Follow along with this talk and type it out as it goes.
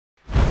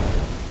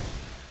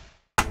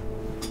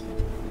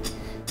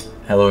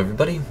Hello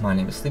everybody, my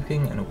name is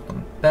Sleeping and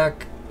welcome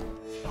back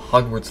to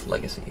Hogwarts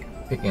Legacy.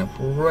 Picking up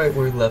right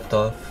where we left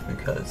off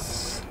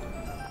because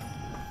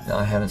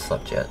I haven't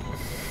slept yet.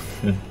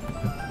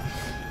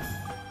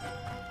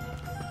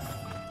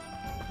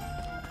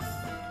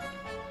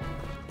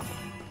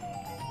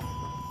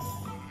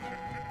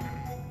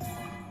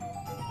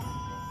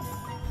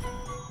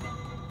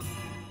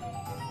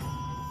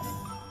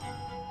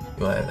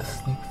 Do I have a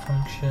sneak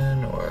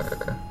function or...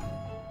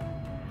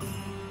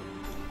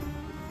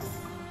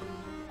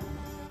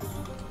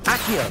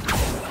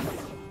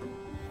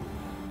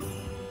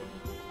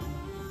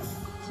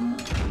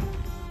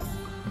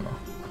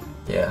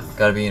 Yeah,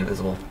 gotta be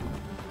invisible.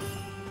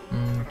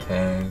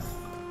 Okay.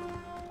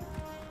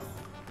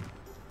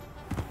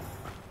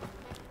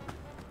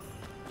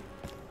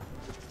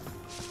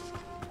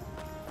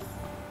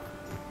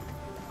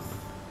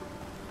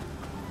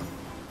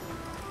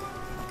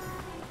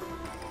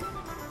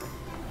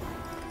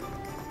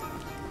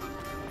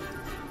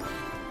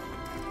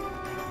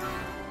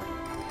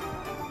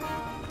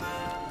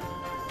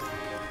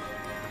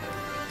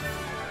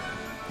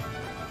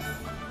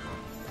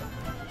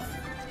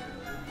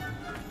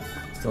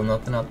 Still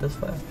nothing out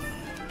this way.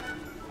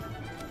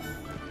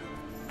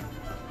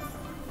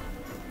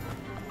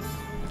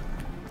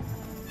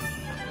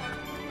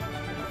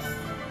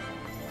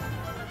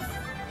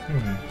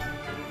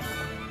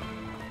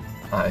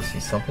 I see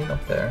something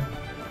up there.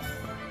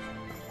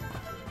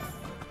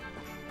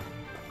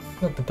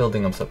 Not the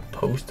building I'm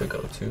supposed to go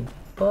to,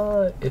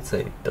 but it's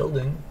a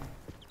building.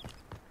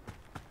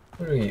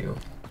 What are you?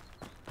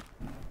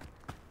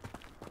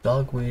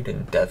 Dogweed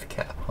and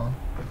Deathcap, huh?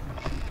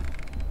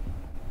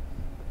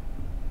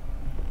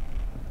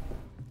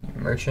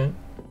 Merchant.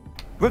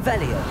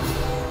 Revelio.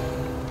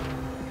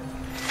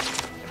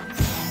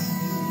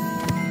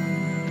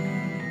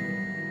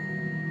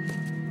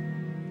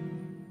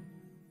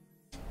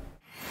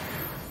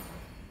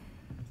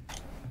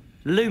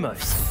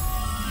 Lumos.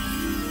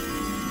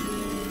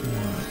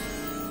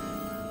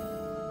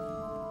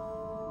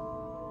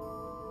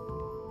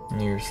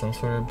 You're some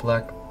sort of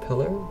black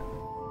pillar?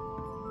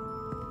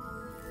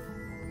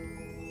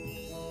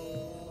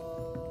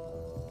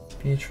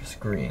 Beatrice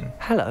Green.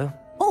 Hello.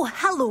 Oh,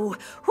 hello.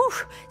 Whew.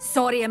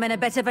 Sorry I'm in a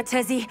bit of a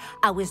tizzy.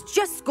 I was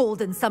just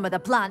scolding some of the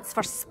plants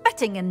for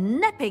spitting and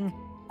nipping.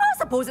 I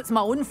suppose it's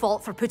my own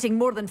fault for putting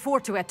more than 4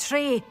 to a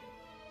tray.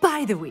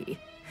 By the way,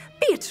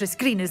 Beatrice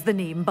Green is the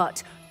name,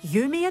 but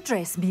you may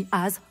address me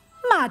as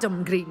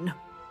Madam Green.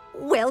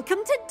 Welcome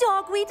to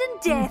Dogweed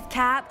and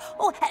Deathcap.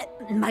 Oh,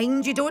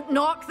 mind you don't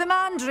knock the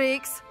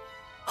mandrakes.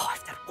 Oh,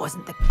 if there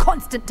wasn't the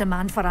constant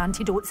demand for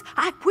antidotes,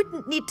 I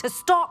wouldn't need to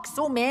stock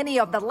so many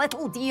of the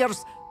little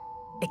dears.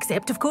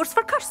 Except, of course,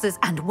 for curses.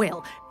 And,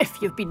 well,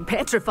 if you've been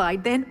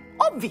petrified, then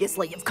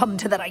obviously you've come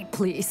to the right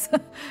place.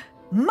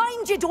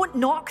 Mind you don't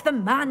knock the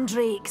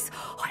mandrakes.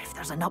 Oh, if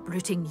there's an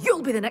uprooting,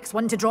 you'll be the next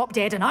one to drop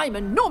dead, and I'm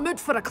in no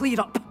mood for a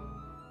clear-up.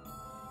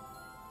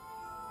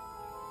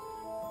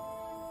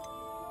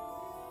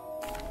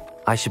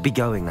 I should be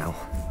going now.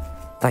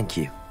 Thank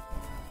you.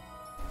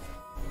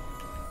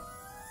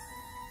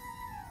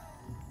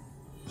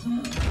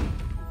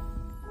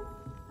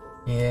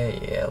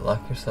 Yeah,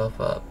 lock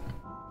yourself up.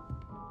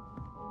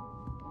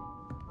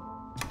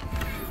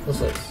 What's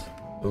this?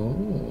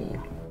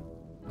 Ooh,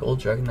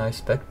 gold dragon eye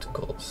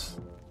spectacles.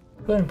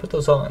 Go ahead and put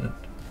those on.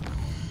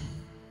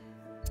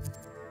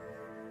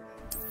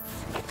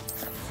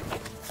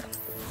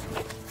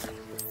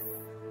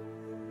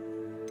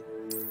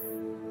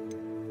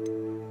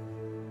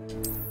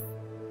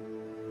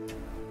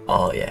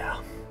 Oh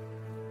yeah.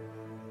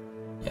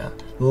 Yeah,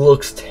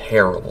 looks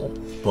terrible,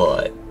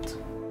 but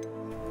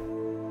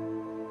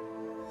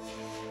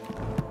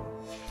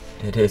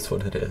it is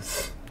what it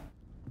is.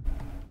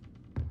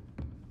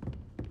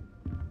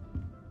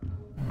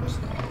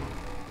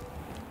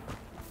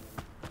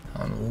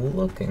 I'm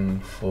looking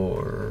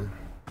for...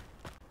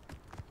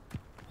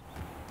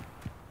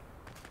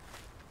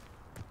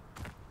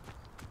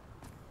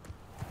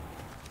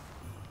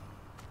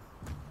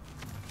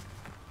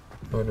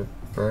 sort of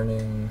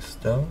burning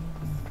stone?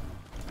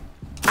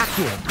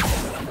 Accio.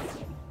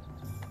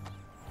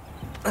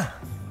 Not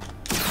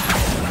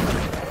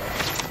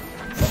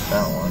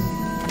that one.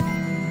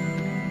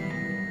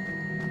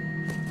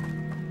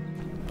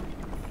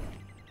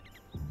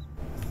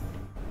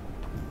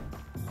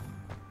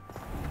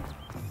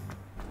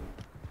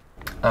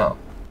 Oh,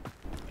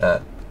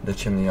 the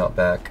chimney out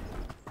back.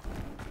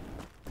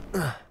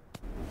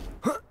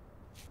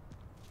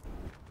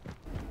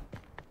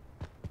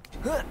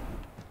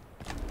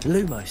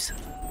 Lumos.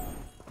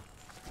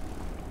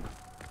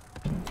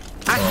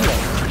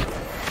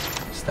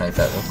 Snipe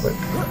that real quick.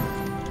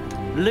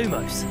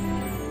 Lumos.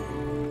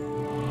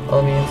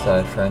 Follow me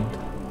inside, friend.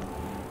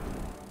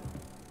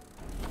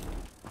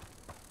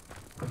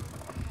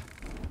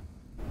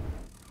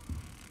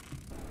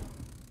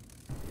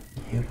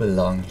 You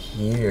belong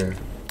here.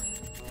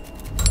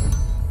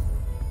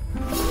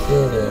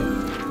 Did it.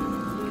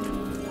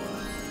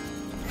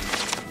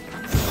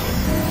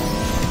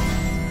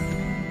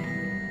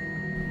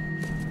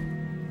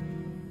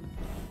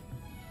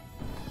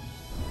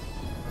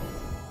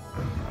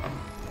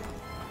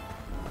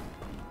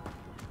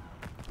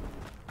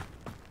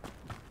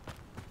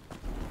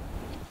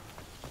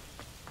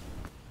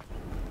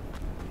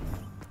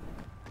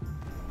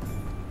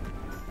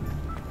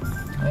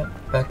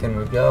 back and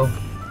we go.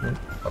 Oop,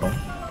 hold on.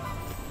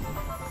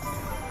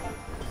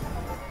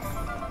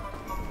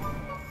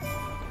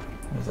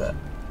 What is that?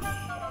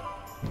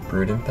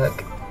 Brood and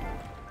peck?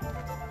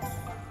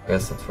 I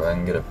guess that's where I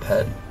can get a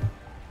pet.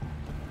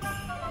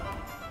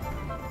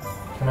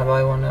 Can I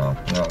buy one now?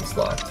 No, it's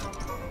locked.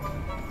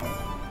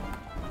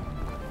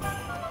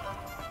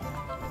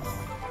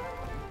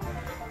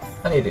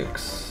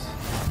 Honeydukes.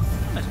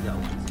 Let's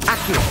go.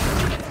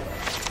 Accurate.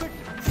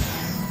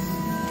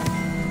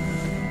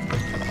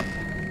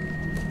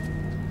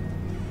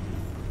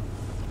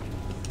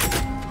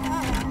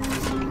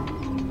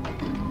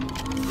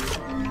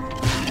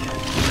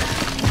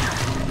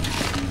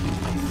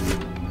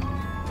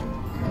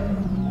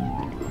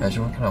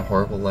 Imagine what kind of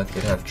horrible life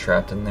you'd have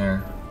trapped in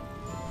there.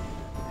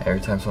 Every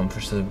time someone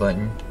pushes a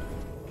button,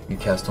 you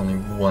cast only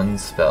one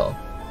spell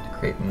to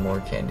create more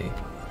candy.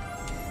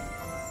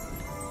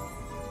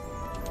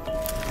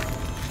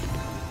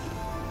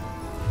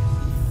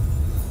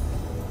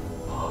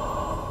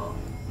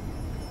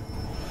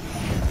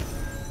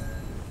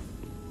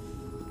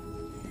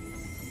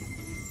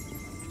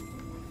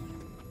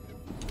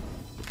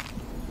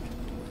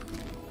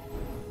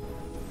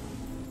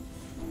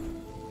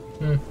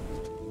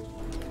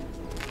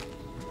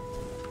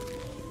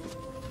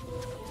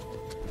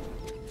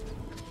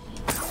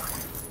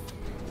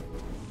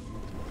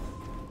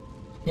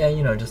 Yeah,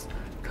 you know, just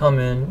come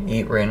in,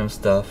 eat random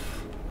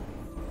stuff.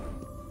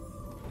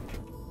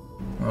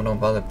 Oh, don't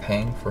bother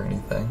paying for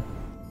anything.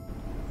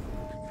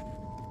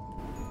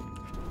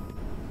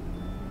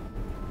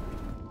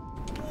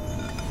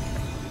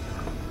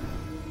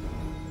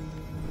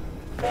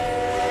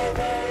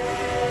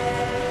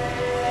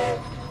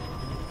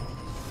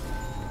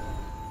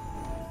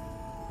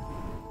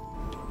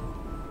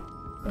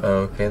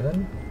 Okay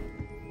then.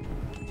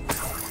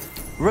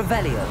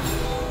 Revelio.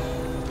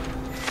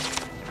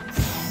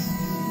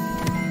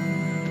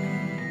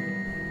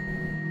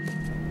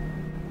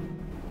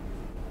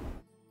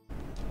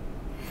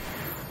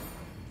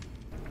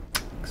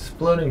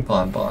 Exploding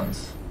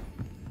bonbons.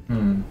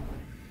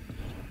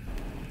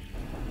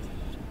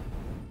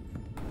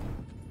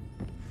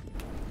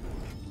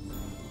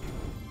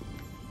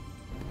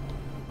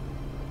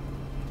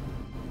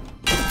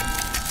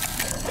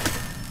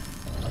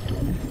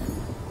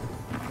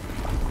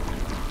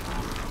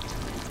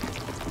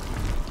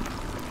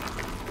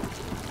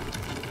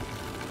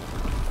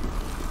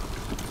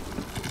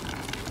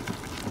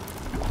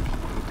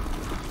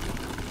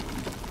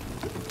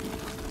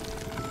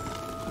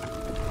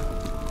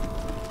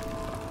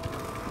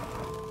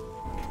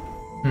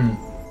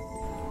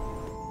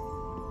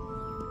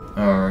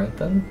 Alright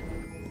then.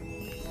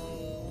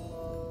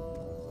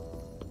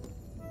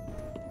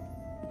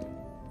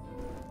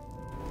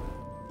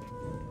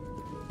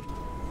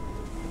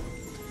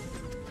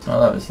 Oh,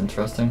 that was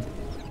interesting.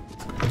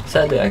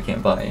 Sadly, I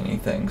can't buy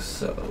anything,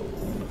 so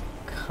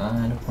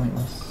kind of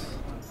pointless.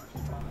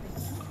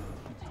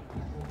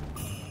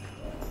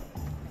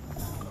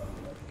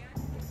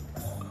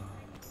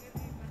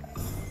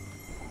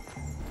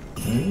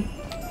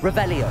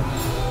 Revelio.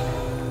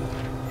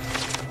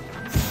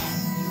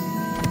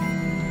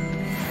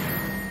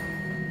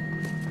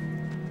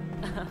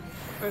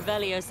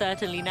 Revelio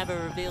certainly never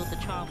revealed the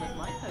charm of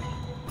my potion.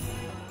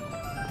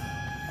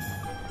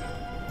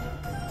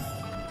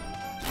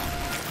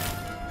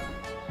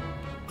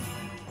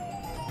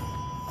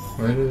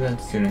 Where did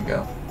that student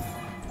go?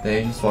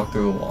 They just walked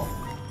through a wall.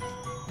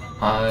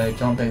 I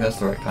don't think that's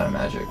the right kind of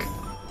magic.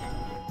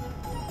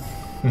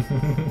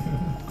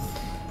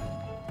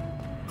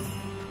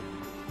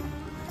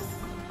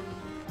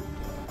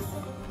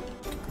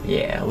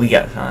 Yeah, we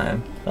got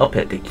time. I'll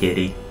pet the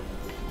kitty.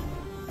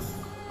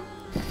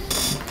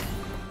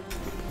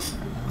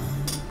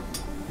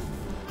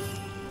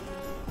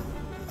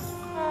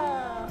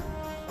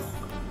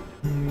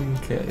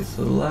 Okay,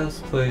 so the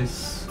last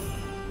place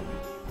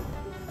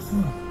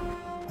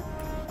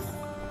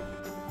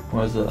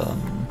was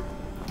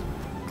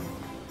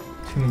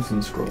Tombs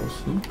and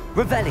Scrolls. Ooh.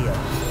 Revelio.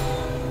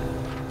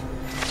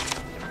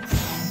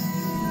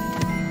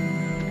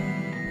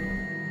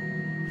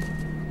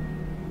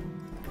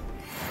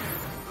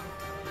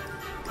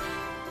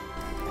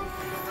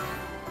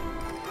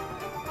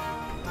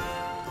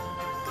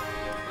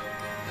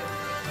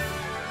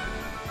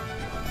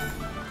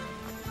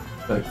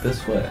 Back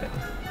this way.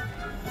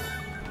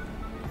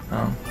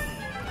 Oh.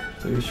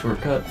 So a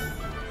shortcut.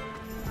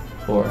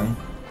 Boring.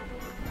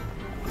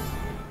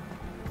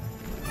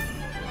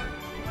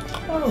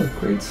 Oh,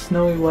 great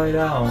snowy white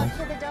owl. Much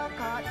of the dark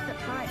arts that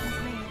frightens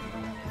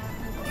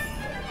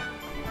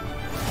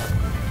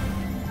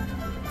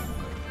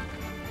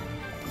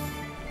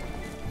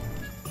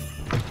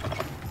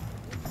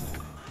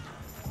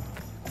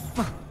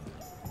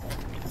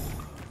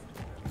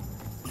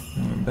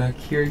me. Back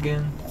here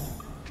again.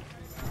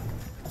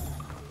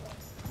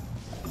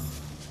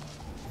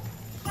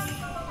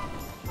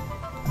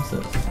 What's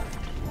this?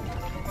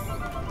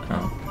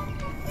 Oh.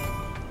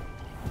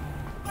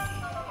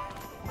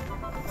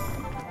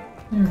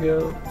 There we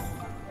go.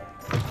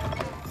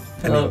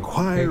 An Hello.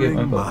 Can I get inquiring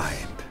my books?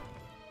 mind.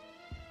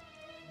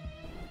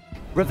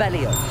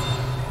 Revelio.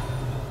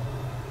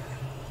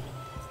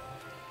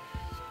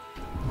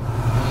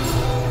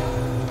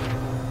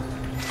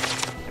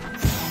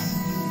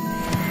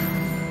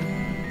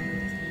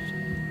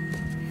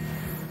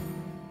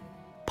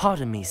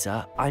 Pardon me,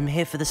 sir. I'm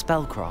here for the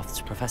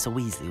spellcrafts Professor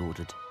Weasley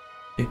ordered.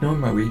 Ignore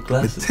my read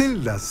glasses.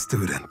 Matilda,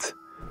 student.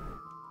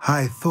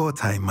 I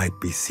thought I might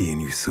be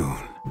seeing you soon.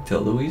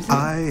 Matilda Weasley?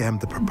 I am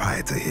the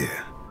proprietor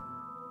here,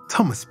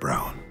 Thomas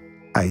Brown.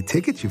 I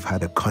take it you've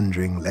had a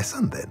conjuring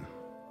lesson then?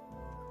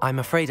 I'm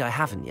afraid I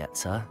haven't yet,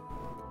 sir.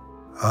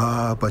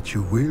 Ah, but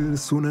you will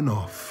soon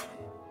enough.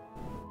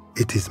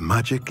 It is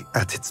magic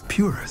at its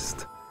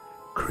purest,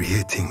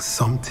 creating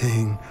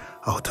something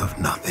out of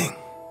nothing.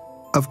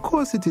 Of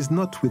course, it is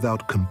not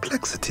without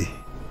complexity,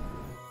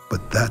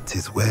 but that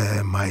is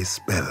where my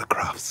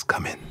spellcrafts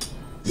come in.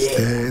 Yeah.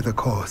 Stay the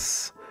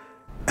course,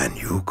 and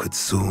you could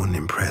soon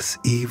impress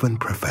even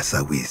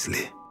Professor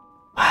Weasley.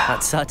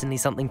 That's certainly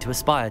something to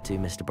aspire to,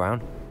 Mr.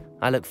 Brown.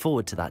 I look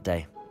forward to that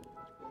day.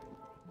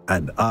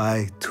 And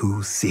I,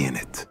 too, seeing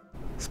it.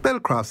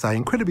 Spellcrafts are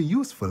incredibly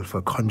useful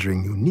for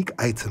conjuring unique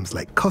items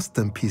like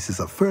custom pieces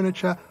of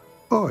furniture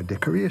or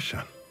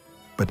decoration.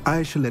 But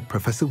I shall let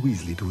Professor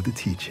Weasley do the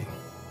teaching.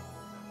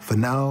 For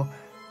now,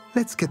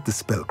 let's get the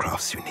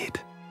spellcrafts you need.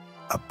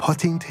 A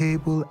potting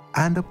table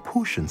and a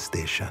potion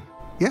station,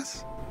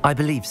 yes? I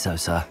believe so,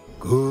 sir.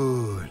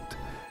 Good.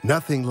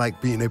 Nothing like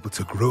being able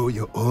to grow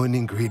your own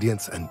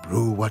ingredients and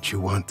brew what you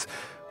want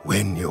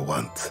when you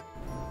want.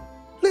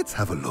 Let's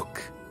have a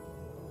look.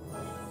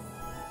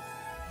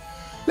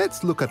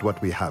 Let's look at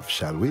what we have,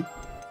 shall we?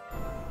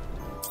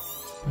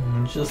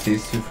 Just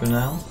these two for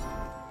now.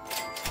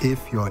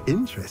 If you're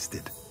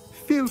interested,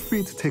 feel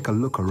free to take a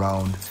look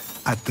around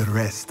at the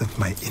rest of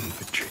my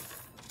inventory.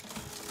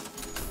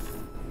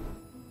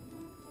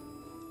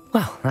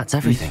 Well, that's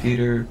everything. Beast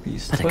feeder,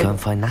 beast Better toilet. go and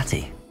find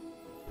Natty.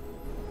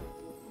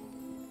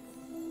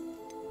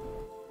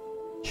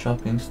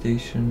 Shopping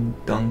station,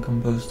 dung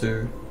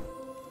composter.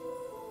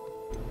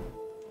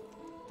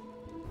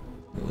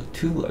 With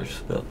 2 large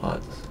spell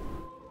pots.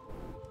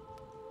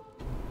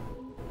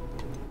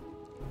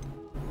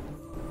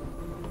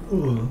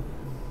 Ooh.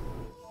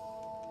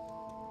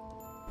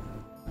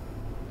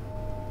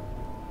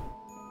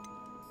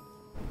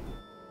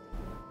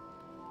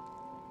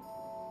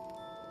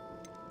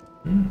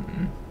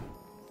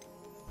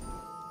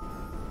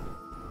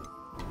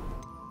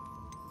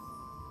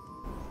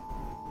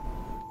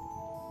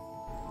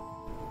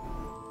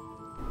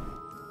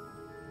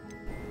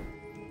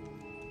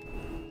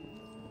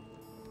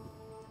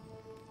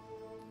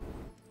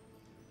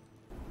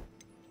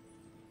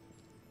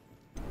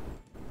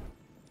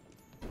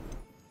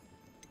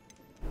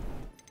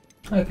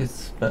 I could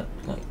spend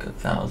like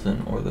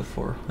 1,000 or the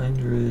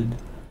 400,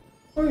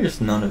 or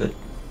just none of it.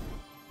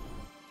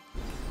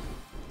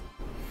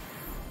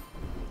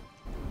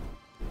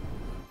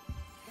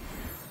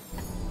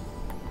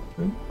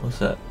 Ooh, what's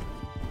that?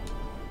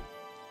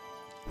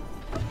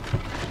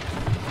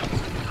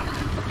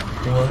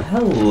 Well,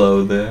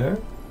 hello there.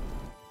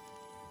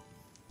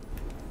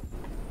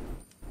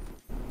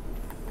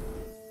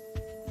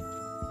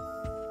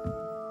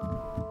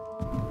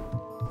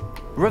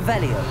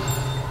 Revelio.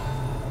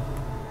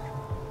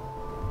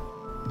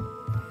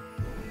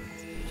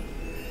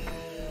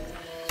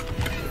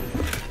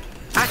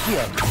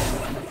 Accio.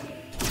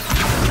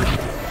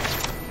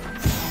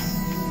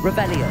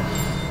 Revelio.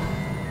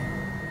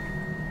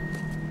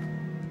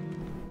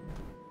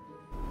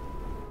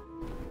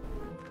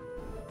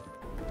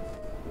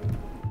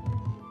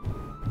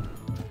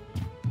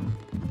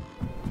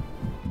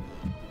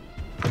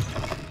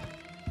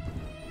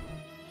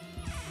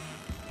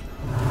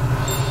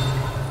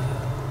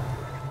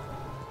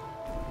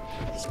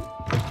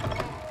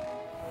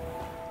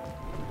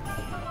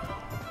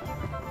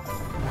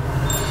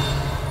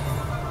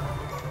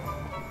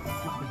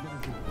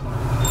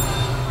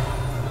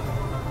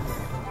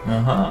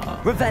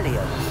 Aha.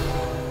 Revelio.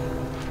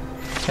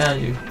 Can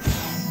you?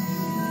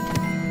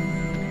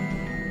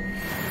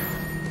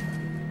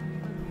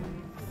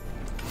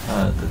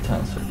 The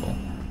town circle.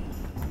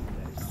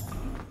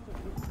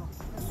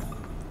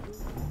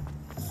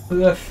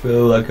 I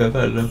feel like I've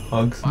had enough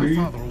Hogsmeade.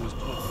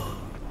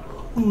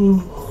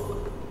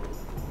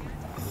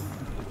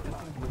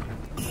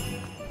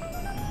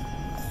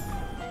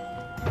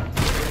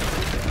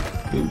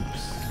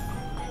 Oops.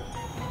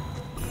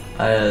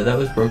 That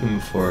was broken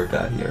before I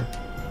got here.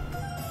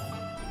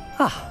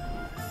 Ah,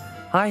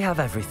 I have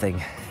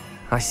everything.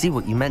 I see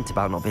what you meant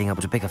about not being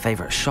able to pick a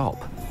favorite shop.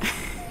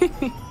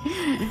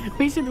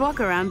 We should walk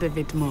around a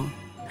bit more.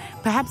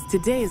 Perhaps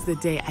today is the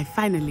day I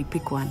finally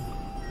pick one.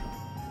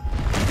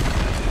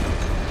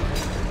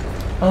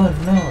 Oh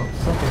no,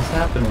 something's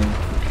happening.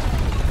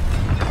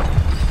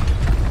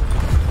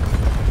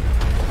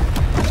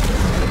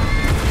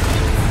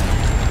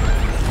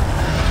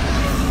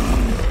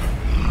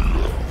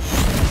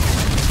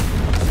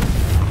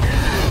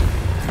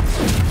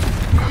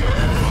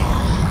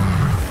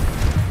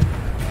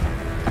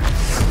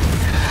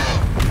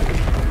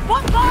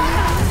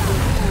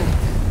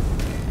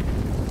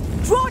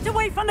 Draw it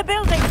away from the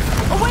building!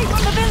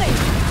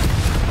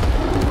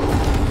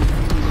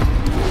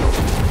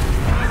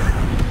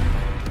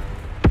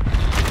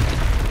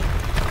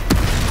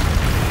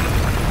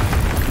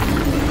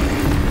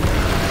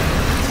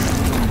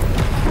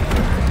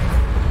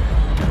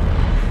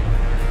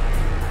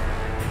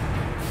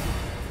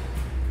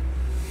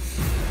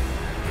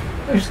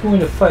 going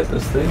to fight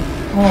this thing.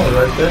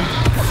 Alright then.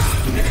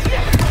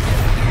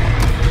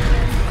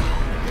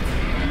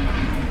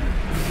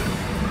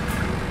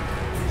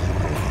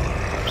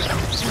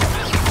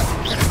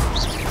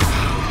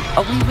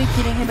 Are we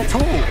weakening him at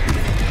all?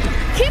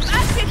 Keep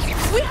at it!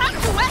 We have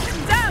to wear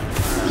him down!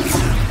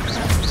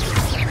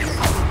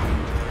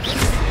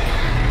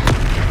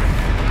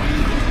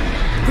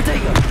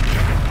 Protego!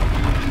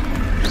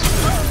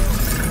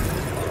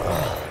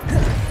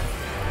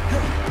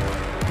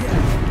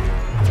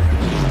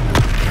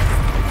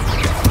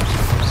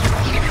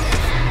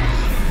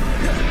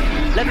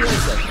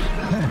 Leviosa!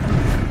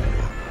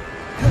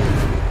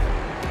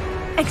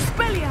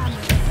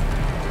 Expelliarmus!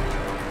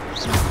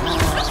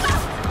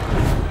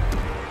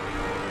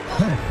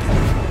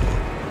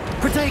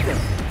 Protego!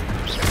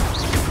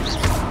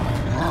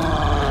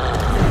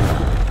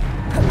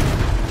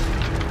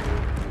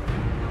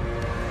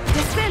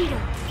 Descendo!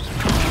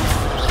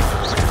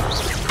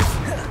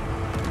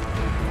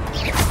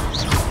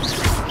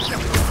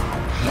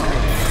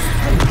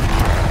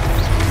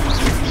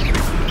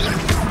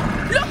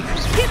 Look!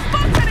 He's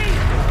faltering!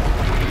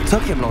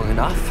 Took him long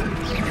enough.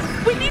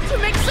 We need to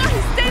make sure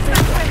he stays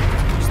that way!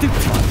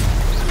 Stupefied.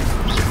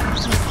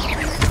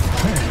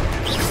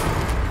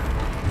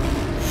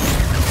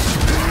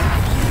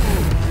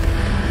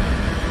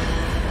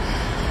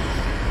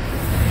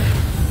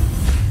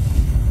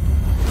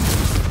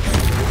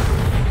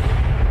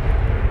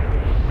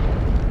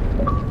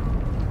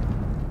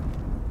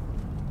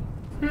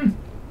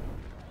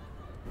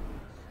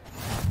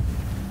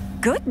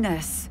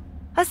 Goodness!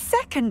 A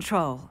second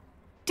troll!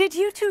 Did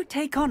you two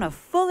take on a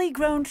fully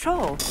grown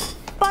troll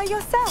by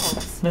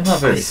yourselves? They're not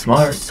very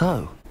smart.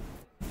 So,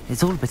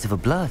 it's all a bit of a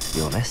blur, to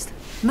be honest.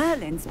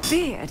 Merlin's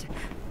beard.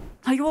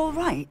 Are you all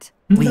right?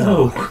 We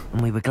No. are,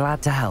 and we were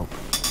glad to help.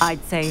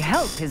 I'd say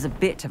help is a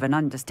bit of an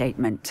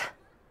understatement.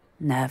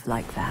 Nerve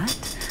like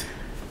that.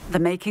 The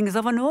makings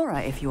of an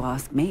aura, if you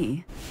ask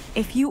me.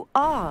 If you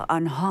are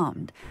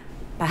unharmed,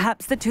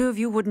 perhaps the two of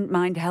you wouldn't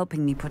mind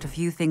helping me put a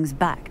few things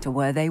back to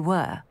where they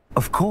were.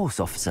 Of course,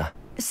 officer.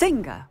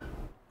 Singer.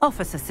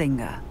 Officer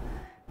Singer.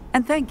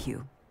 And thank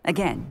you,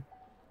 again.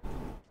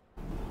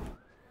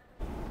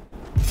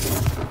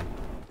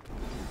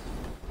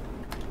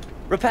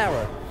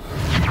 Reparo.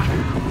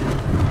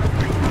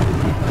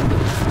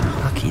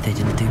 Lucky they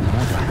didn't do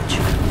more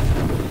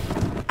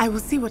damage. I will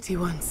see what he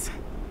wants.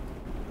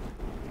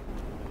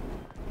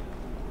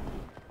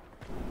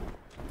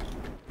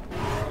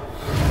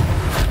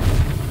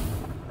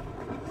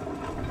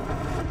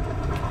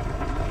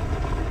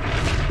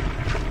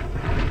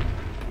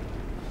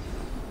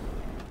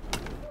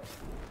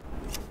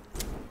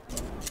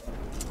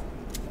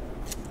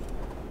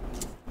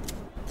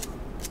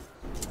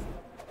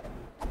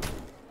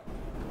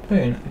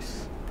 Very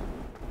nice.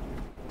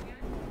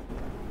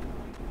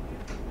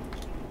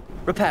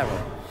 Reparo.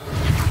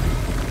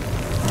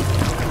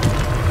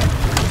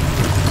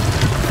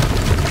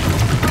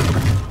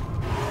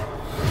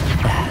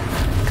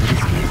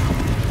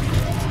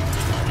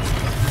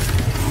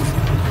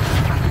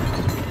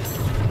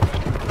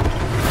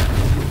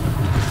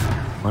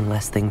 One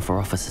less thing for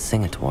Officer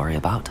Singer to worry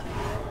about.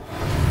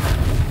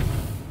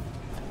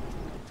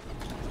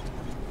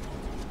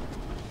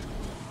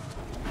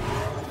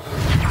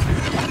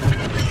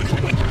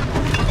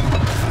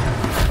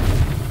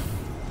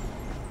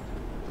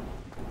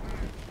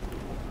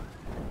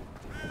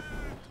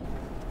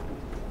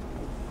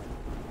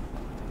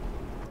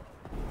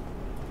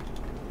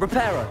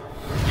 Reparo.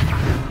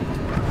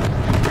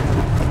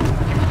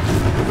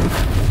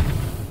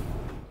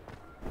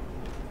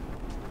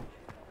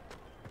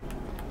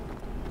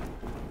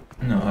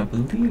 No, I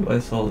believe I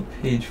saw the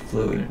page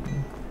floating.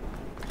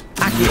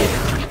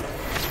 Yeah.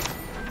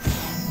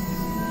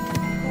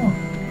 Oh.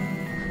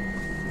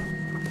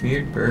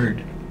 Weird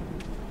bird.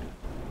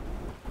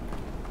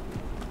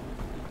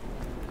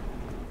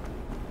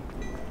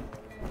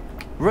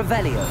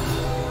 Revelio.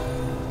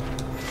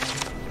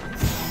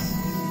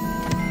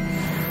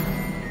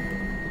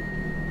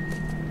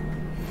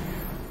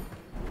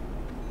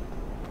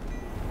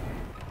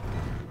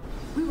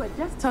 We were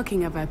just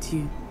talking about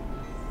you.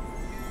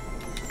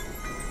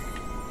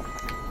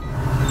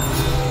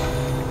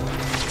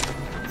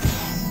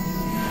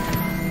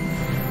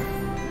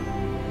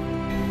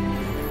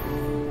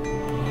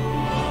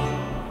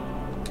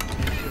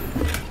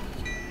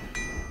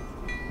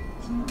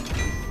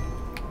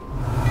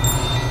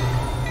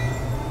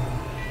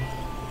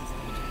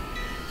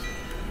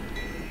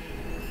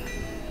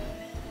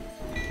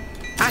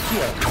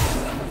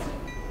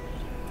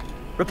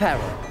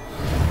 Reparo.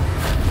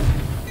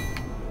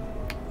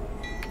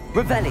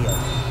 Revelio.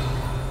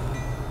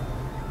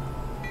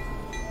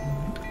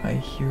 I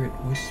hear it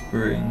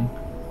whispering.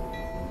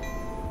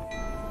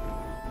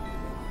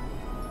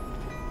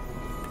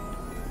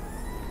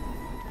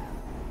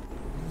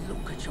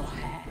 Look at your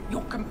hair,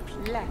 your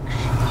complexion.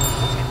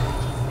 Whatever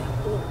it is, they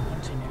all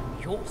want to know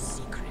your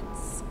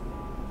secrets.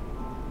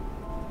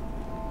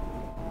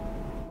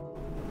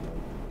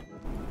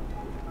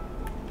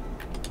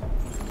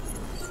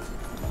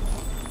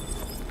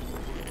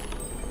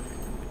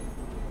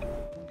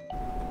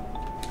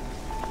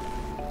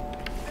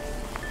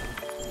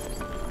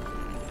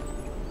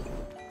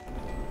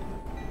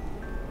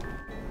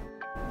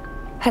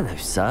 Hello,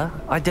 sir.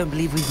 I don't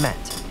believe we've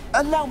met.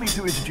 Allow me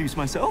to introduce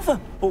myself,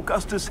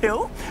 Augustus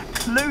Hill,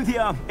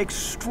 clothier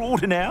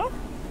extraordinaire.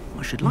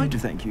 I should like to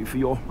thank you for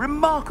your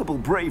remarkable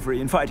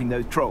bravery in fighting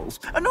those trolls,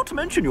 and not to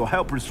mention your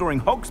help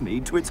restoring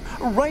Hogsmeade to its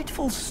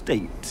rightful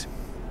state.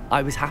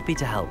 I was happy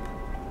to help.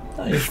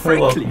 Oh, you're quite Frankly,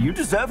 welcome. you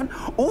deserve an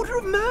Order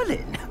of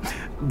Merlin.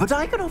 But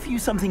I can offer you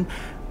something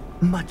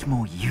much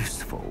more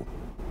useful.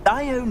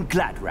 I own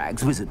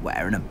Gladrag's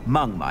wizardware, and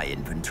among my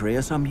inventory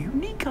are some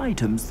unique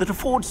items that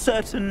afford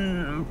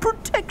certain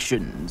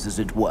protections, as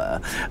it were.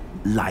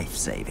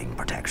 Life-saving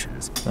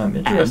protections. I'm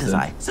And interested. as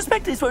I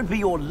suspect this won't be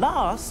your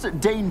last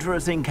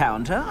dangerous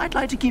encounter, I'd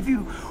like to give you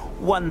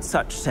one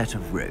such set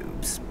of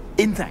robes,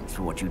 in thanks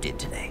for what you did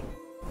today.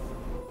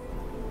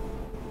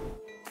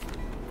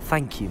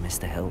 Thank you,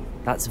 Mr. Hill.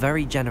 That's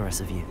very generous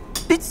of you.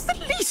 It's the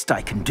least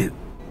I can do.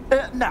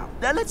 Now,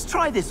 let's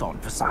try this on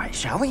for size,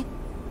 shall we?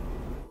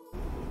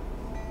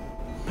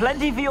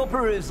 Plenty for your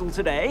perusal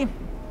today.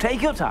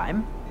 Take your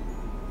time.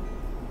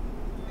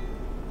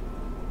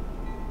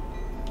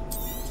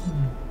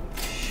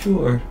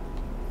 Sure.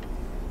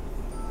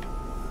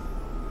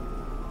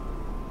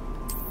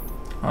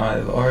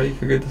 I've already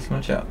figured this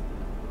much out.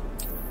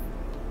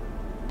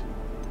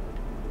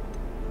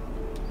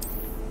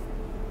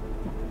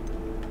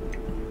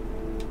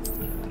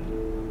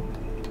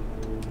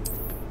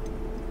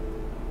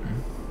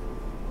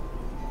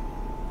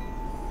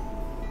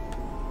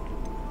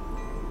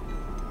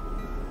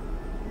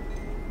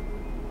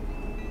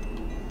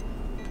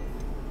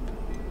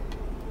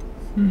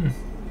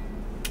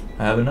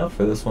 I have enough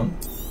for this one.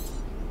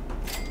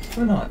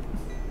 Or not.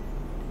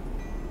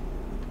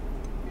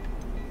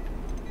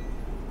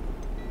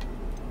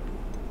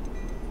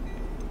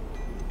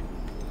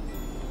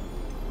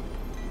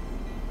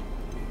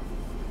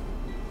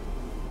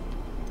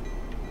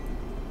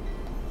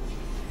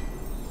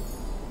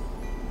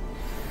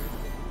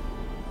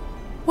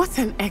 What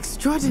an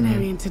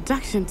extraordinary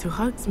introduction to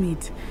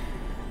Hogsmeade.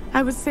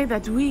 I would say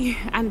that we,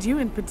 and you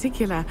in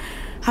particular,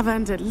 have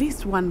earned at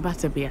least one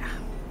butterbeer.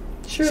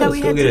 Sure, Shall let's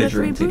we go head get to a the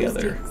drink Three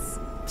together. Broomsticks?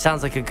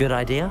 Sounds like a good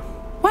idea.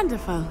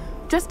 Wonderful.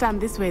 Just down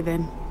this way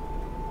then.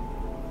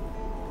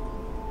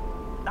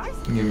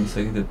 Give me a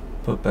second to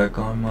put back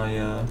on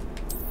my,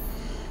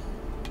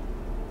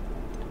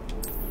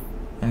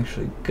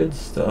 actually good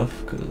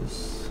stuff,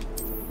 because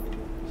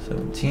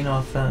 17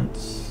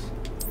 offense.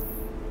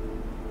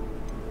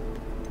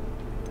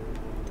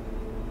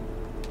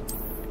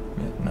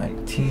 Yeah,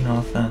 19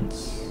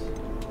 offense.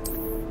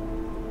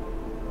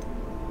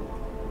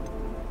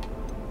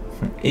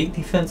 8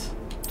 defense,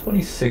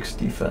 26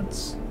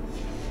 defense.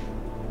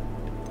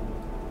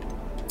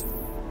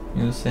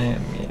 You the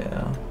same?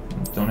 Yeah.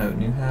 Don't have a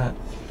new hat.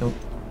 Nope.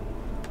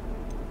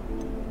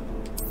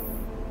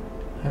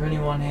 Have any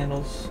one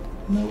handles?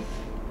 Nope.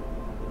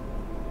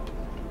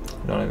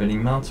 Don't have any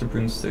mounts or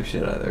broomsticks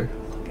yet either.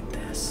 Look at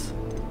this.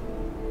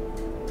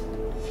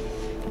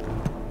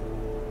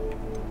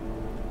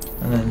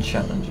 And then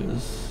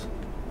challenges.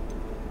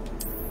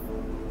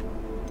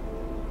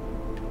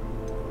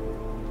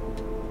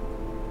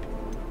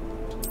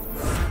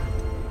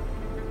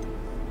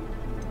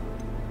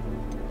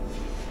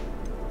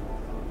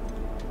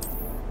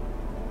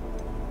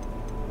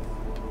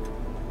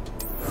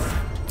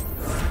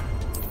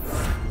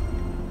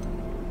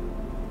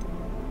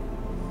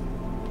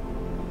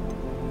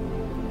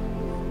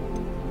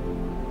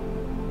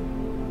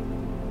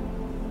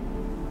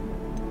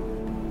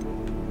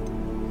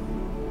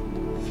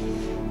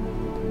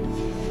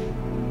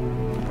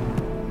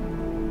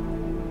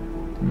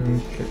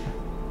 Okay.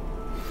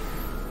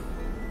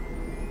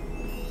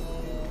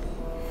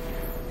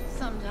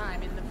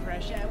 Sometime in the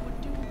fresh air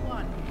would do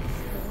wonders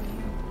for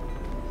you.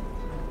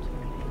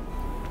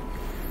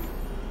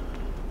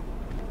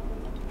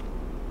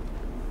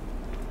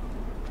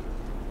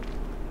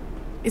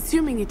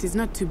 Assuming it is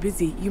not too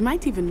busy, you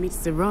might even meet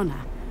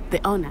Serona,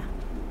 the owner.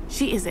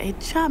 She is a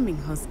charming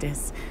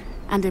hostess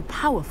and a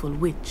powerful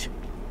witch.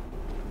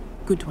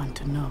 Good one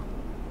to know.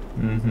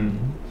 Mm-hmm.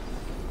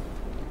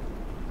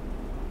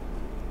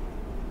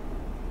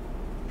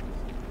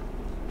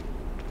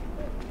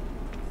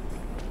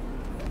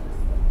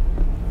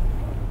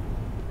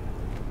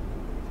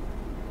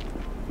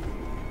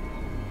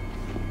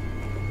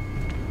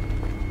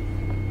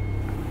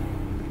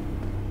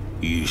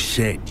 You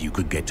said you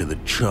could get to the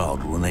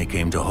child when they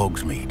came to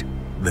Hogsmeade.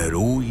 That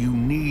all you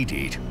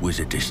needed was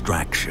a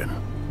distraction.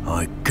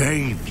 I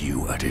gave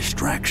you a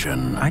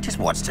distraction. I just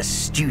watched a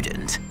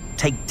student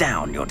take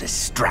down your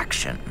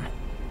distraction.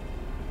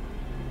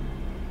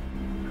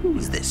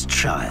 Who's this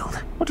child?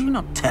 What are you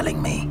not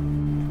telling me?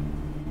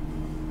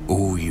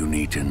 All you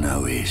need to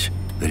know is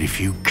that if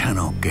you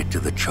cannot get to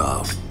the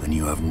child, then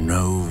you have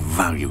no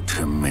value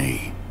to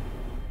me.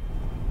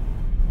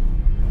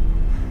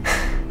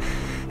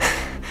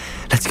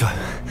 Let's go.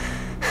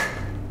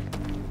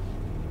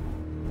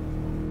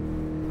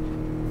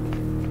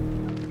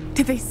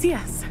 Did they see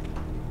us?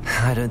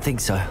 I don't think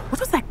so. What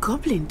was that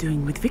goblin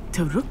doing with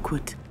Victor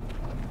Rookwood?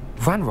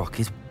 Ranrock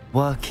is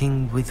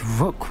working with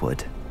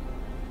Rookwood.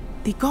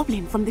 The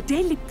goblin from the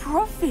Daily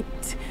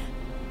Prophet.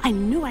 I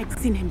knew I'd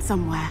seen him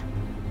somewhere.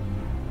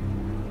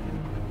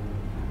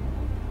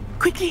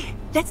 Quickly,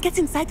 let's get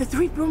inside the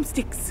 3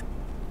 broomsticks.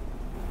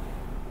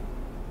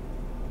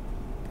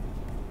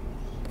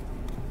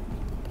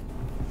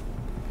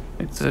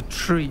 It's a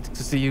treat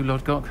to see you,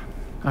 Lodgok.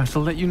 I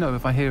shall let you know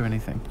if I hear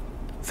anything.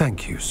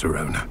 Thank you,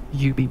 Sirona.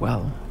 You be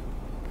well.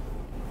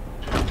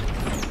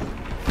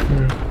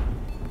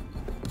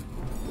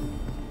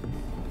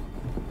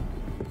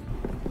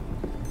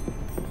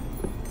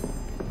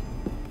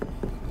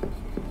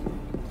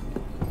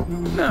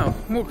 Now,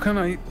 what can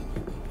I...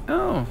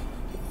 Oh,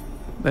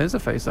 there's a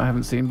face I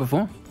haven't seen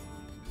before.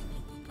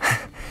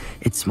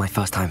 It's my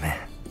first time here.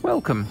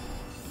 Welcome.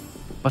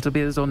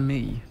 Butterbeer's on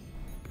me.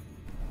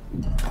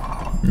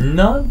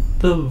 Not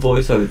the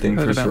voice I would think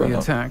Heard for about the Serena.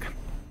 attack.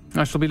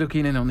 I shall be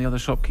looking in on the other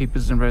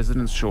shopkeepers and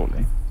residents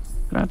shortly.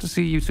 Glad to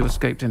see you two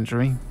escaped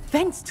injury.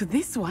 Thanks to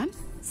this one,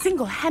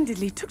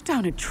 single-handedly took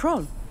down a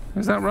troll.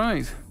 Is that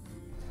right?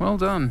 Well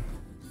done.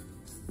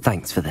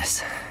 Thanks for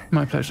this.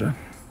 My pleasure.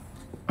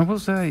 I will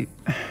say,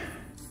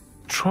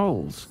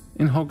 trolls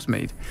in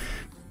Hogsmeade.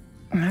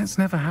 That's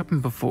never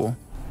happened before.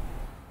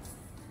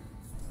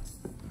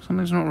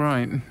 Something's not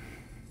right.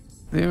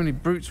 The only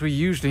brutes we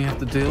usually have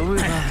to deal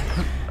with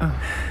are...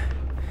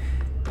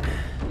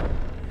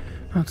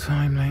 How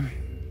timely.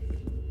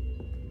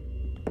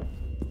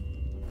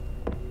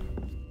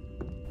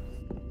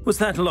 Was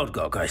that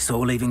Lodgok I saw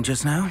leaving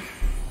just now?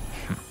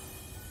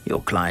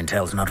 Your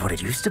clientele's not what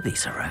it used to be,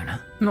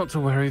 Sirona. Not to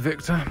worry,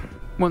 Victor.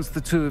 Once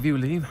the two of you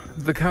leave,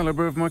 the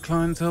caliber of my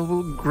clientele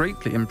will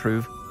greatly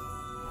improve.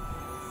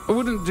 I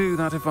wouldn't do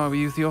that if I were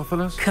you,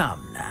 Theophilus.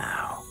 Come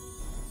now.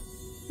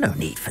 No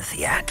need for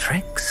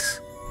theatrics.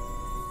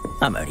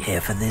 I'm only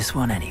here for this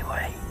one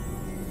anyway.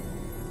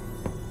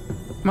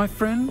 My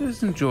friend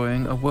is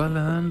enjoying a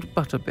well-earned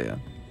butterbeer.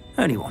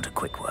 Only want a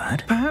quick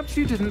word. Perhaps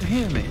you didn't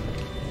hear me.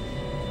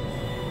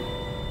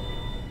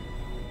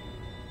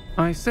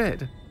 I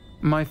said,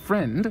 my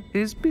friend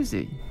is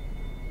busy.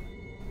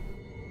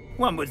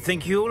 One would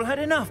think you all had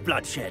enough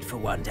bloodshed for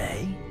one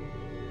day.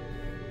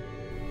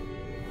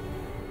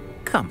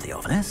 Come,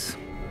 Theophilus.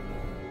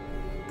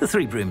 The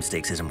 3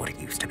 broomsticks isn't what it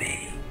used to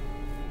be.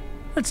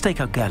 Let's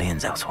take our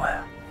galleons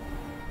elsewhere.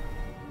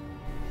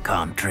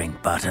 Can't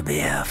drink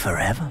butterbeer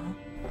forever.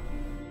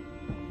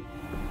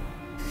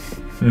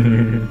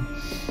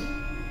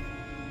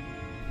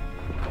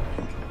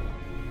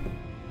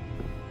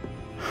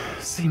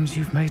 Seems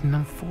you've made an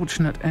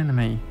unfortunate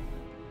enemy.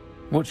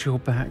 Watch your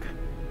back.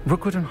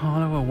 Rookwood and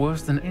Harlow are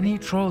worse than any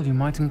troll you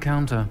might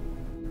encounter.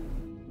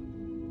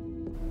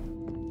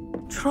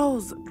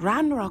 Trolls,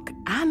 Ranrock,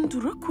 and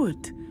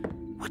Rookwood.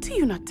 What are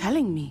you not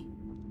telling me?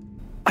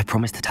 I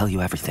promised to tell you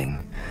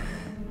everything,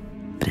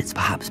 but it's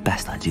perhaps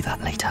best I do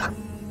that later.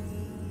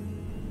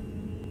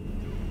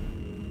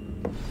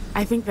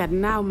 I think that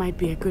now might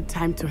be a good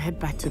time to head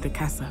back to the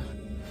castle.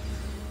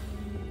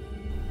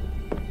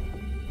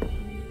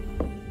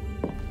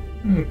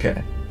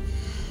 Okay.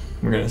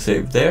 We're gonna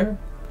save there.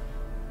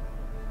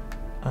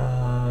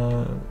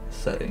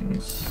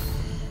 Settings.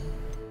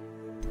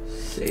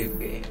 Save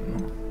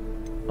game.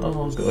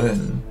 I'll go ahead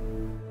and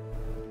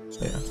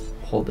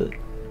hold it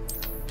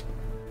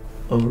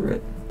over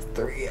at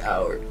 3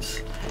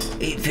 hours.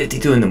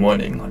 8:52 in the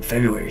morning on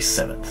February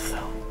 7th.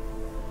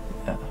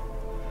 Yeah.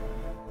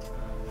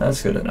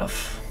 That's good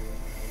enough.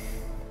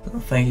 So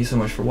thank you so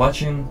much for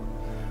watching.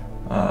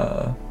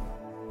 I'll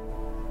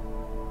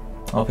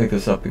pick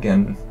this up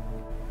again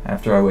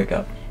after I wake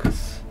up,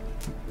 because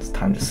it's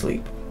time to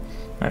sleep.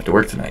 I have to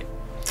work tonight.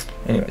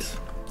 Anyways,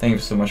 thank you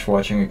so much for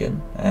watching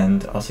again,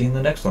 and I'll see you in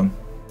the next one.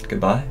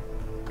 Goodbye.